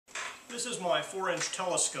This is my 4-inch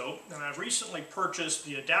telescope, and I've recently purchased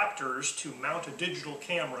the adapters to mount a digital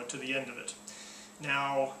camera to the end of it.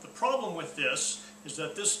 Now, the problem with this is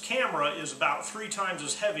that this camera is about 3 times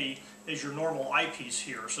as heavy as your normal eyepiece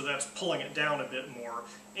here, so that's pulling it down a bit more.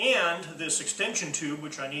 And this extension tube,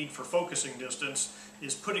 which I need for focusing distance,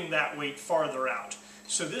 is putting that weight farther out.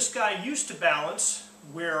 So this guy used to balance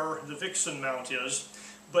where the vixen mount is,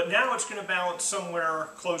 but now it's going to balance somewhere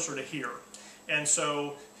closer to here. And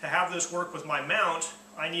so to have this work with my mount,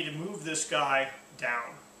 I need to move this guy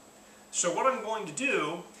down. So what I'm going to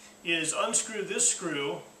do is unscrew this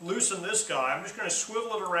screw, loosen this guy. I'm just going to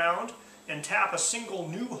swivel it around and tap a single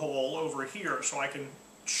new hole over here so I can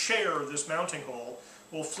share this mounting hole.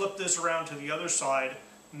 We'll flip this around to the other side,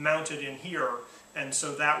 mount it in here, and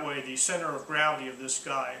so that way the center of gravity of this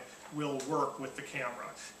guy will work with the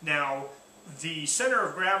camera. Now, the center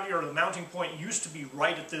of gravity, or the mounting point, used to be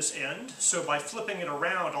right at this end, so by flipping it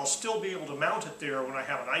around I'll still be able to mount it there when I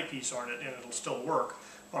have an eyepiece on it, and it'll still work.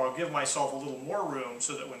 But I'll give myself a little more room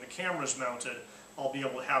so that when the camera's mounted, I'll be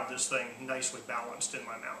able to have this thing nicely balanced in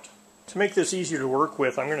my mount. To make this easier to work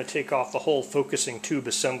with, I'm going to take off the whole focusing tube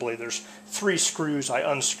assembly. There's 3 screws I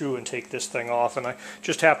unscrew and take this thing off, and I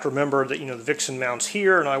just have to remember that, the vixen mount's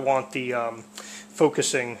here, and I want the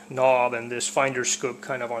focusing knob and this finder scope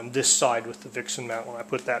kind of on this side with the vixen mount when I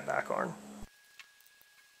put that back on.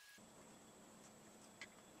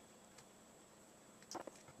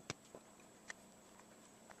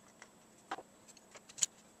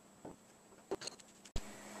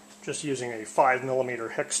 Just using a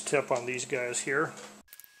 5mm hex tip on these guys here.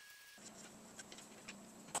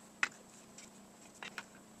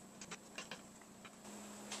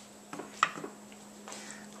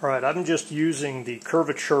 Alright, I'm just using the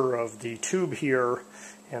curvature of the tube here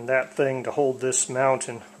and that thing to hold this mount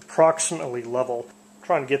in approximately level. I'm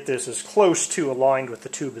trying to get this as close to aligned with the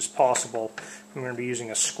tube as possible. I'm going to be using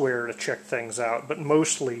a square to check things out, but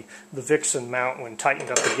mostly the vixen mount, when tightened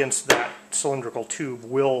up against that cylindrical tube,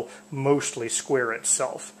 will mostly square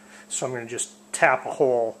itself. So I'm going to just tap a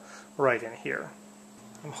hole right in here.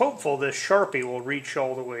 I'm hopeful this Sharpie will reach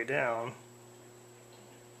all the way down.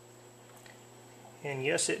 And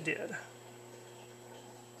yes, it did.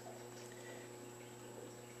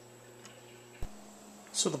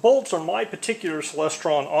 So the bolts on my particular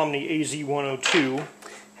Celestron Omni AZ 102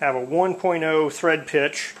 have a 1.0 thread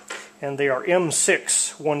pitch, and they are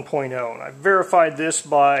M6 1.0. And I verified this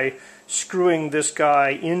by screwing this guy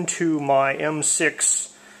into my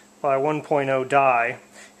M6 by 1.0 die,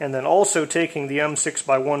 and then also taking the M6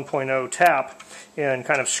 by 1.0 tap and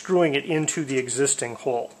kind of screwing it into the existing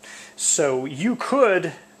hole. So you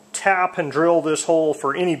could tap and drill this hole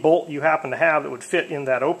for any bolt you happen to have that would fit in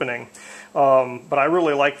that opening, but I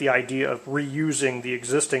really like the idea of reusing the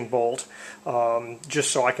existing bolt,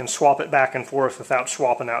 just so I can swap it back and forth without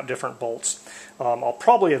swapping out different bolts. I'll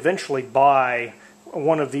probably eventually buy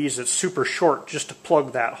one of these that's super short just to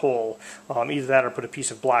plug that hole, either that or put a piece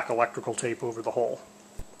of black electrical tape over the hole.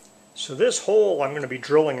 So this hole I'm going to be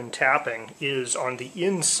drilling and tapping is on the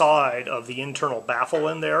inside of the internal baffle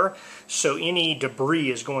in there, so any debris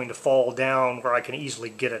is going to fall down where I can easily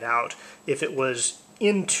get it out. If it was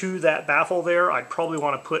into that baffle there, I'd probably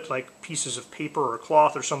want to put like pieces of paper or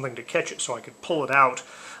cloth or something to catch it so I could pull it out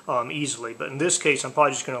easily. But in this case, I'm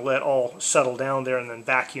probably just going to let all settle down there and then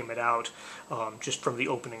vacuum it out just from the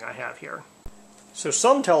opening I have here. So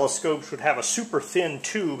some telescopes would have a super thin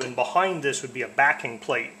tube, and behind this would be a backing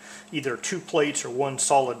plate, either 2 plates or 1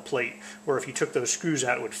 solid plate, where if you took those screws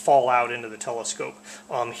out it would fall out into the telescope.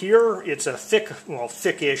 Here it's a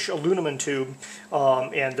thickish aluminum tube,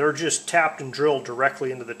 and they're just tapped and drilled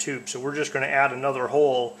directly into the tube. So we're just going to add another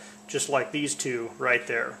hole just like these two right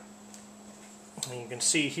there. And you can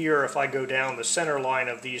see here, if I go down the center line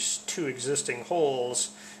of these 2 existing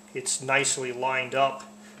holes, it's nicely lined up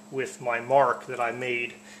with my mark that I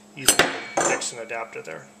made using the vixen adapter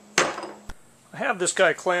there. I have this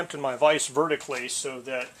guy clamped in my vise vertically so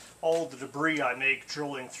that all the debris I make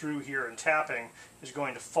drilling through here and tapping is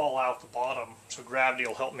going to fall out the bottom, so gravity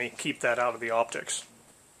will help me keep that out of the optics.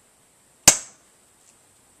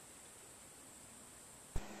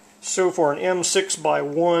 So for an M6 by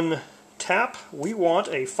 1 tap, we want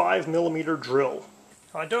a 5mm drill.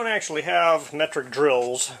 I don't actually have metric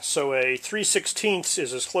drills, so a 3/16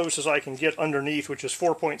 is as close as I can get underneath, which is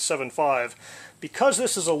 4.75. Because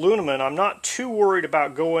this is aluminum, I'm not too worried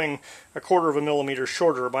about going 1/4 millimeter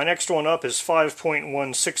shorter. My next one up is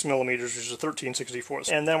 5.16mm, which is a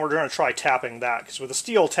 13/64. And then we're going to try tapping that, because with a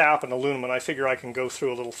steel tap and aluminum, I figure I can go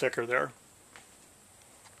through a little thicker there.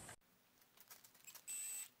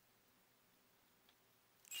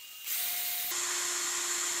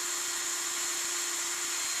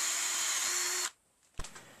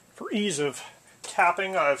 For ease of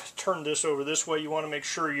tapping, I've turned this over this way. You want to make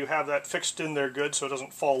sure you have that fixed in there good so it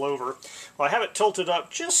doesn't fall over. Well, I have it tilted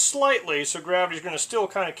up just slightly, so gravity's going to still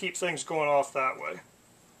kind of keep things going off that way.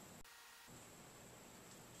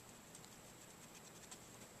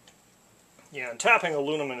 Yeah, and tapping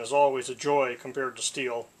aluminum is always a joy compared to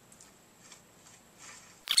steel.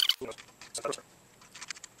 We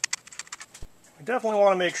definitely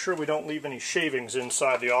want to make sure we don't leave any shavings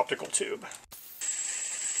inside the optical tube.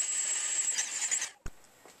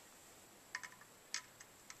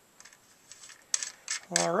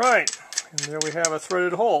 Alright, and there we have a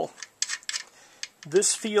threaded hole.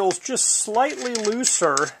 This feels just slightly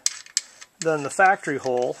looser than the factory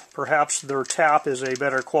hole. Perhaps their tap is a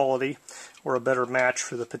better quality or a better match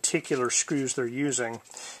for the particular screws they're using,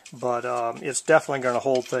 but it's definitely going to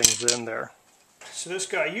hold things in there. So this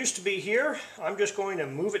guy used to be here. I'm just going to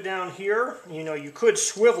move it down here. You know, you could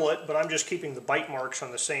swivel it, but I'm just keeping the bite marks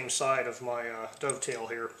on the same side of my dovetail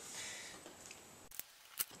here.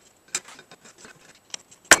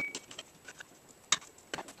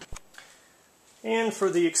 And for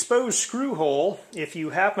the exposed screw hole, if you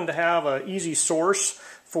happen to have an easy source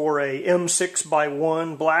for a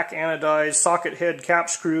M6x1 black anodized socket head cap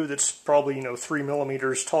screw that's probably 3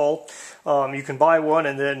 millimeters tall, you can buy one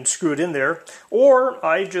and then screw it in there. Or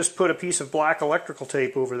I just put a piece of black electrical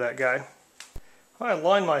tape over that guy. I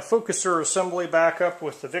line my focuser assembly back up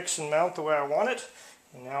with the vixen mount the way I want it,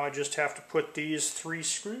 and now I just have to put these 3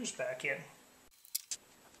 screws back in.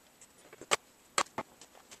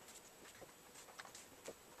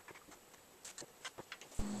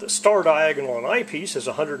 The star diagonal on eyepiece is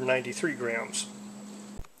 193 grams.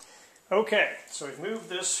 Okay, so we've moved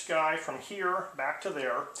this guy from here back to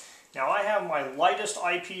there. Now I have my lightest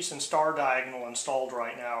eyepiece and star diagonal installed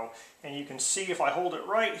right now, and you can see if I hold it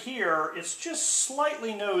right here, it's just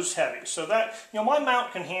slightly nose heavy. So that, my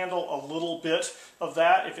mount can handle a little bit of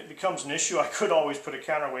that. If it becomes an issue, I could always put a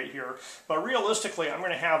counterweight here. But realistically, I'm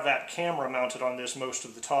going to have that camera mounted on this most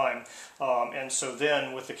of the time. And so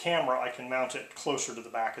then with the camera, I can mount it closer to the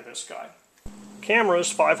back of this guy. Camera is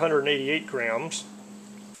 588 grams.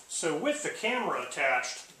 So with the camera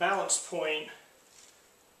attached, the balance point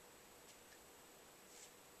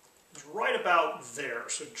is right about there,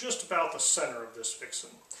 so just about the center of this vixen.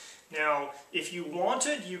 Now, if you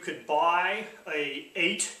wanted, you could buy a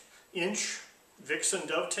 8-inch vixen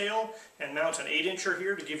dovetail and mount an 8-incher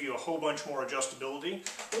here to give you a whole bunch more adjustability.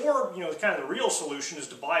 Or, kind of the real solution is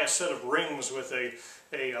to buy a set of rings with a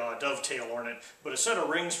dovetail on it. But a set of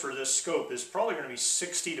rings for this scope is probably going to be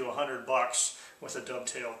 60 to 100 bucks with a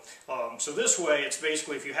dovetail. So this way, it's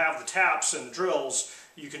basically, if you have the taps and the drills,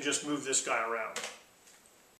 you can just move this guy around.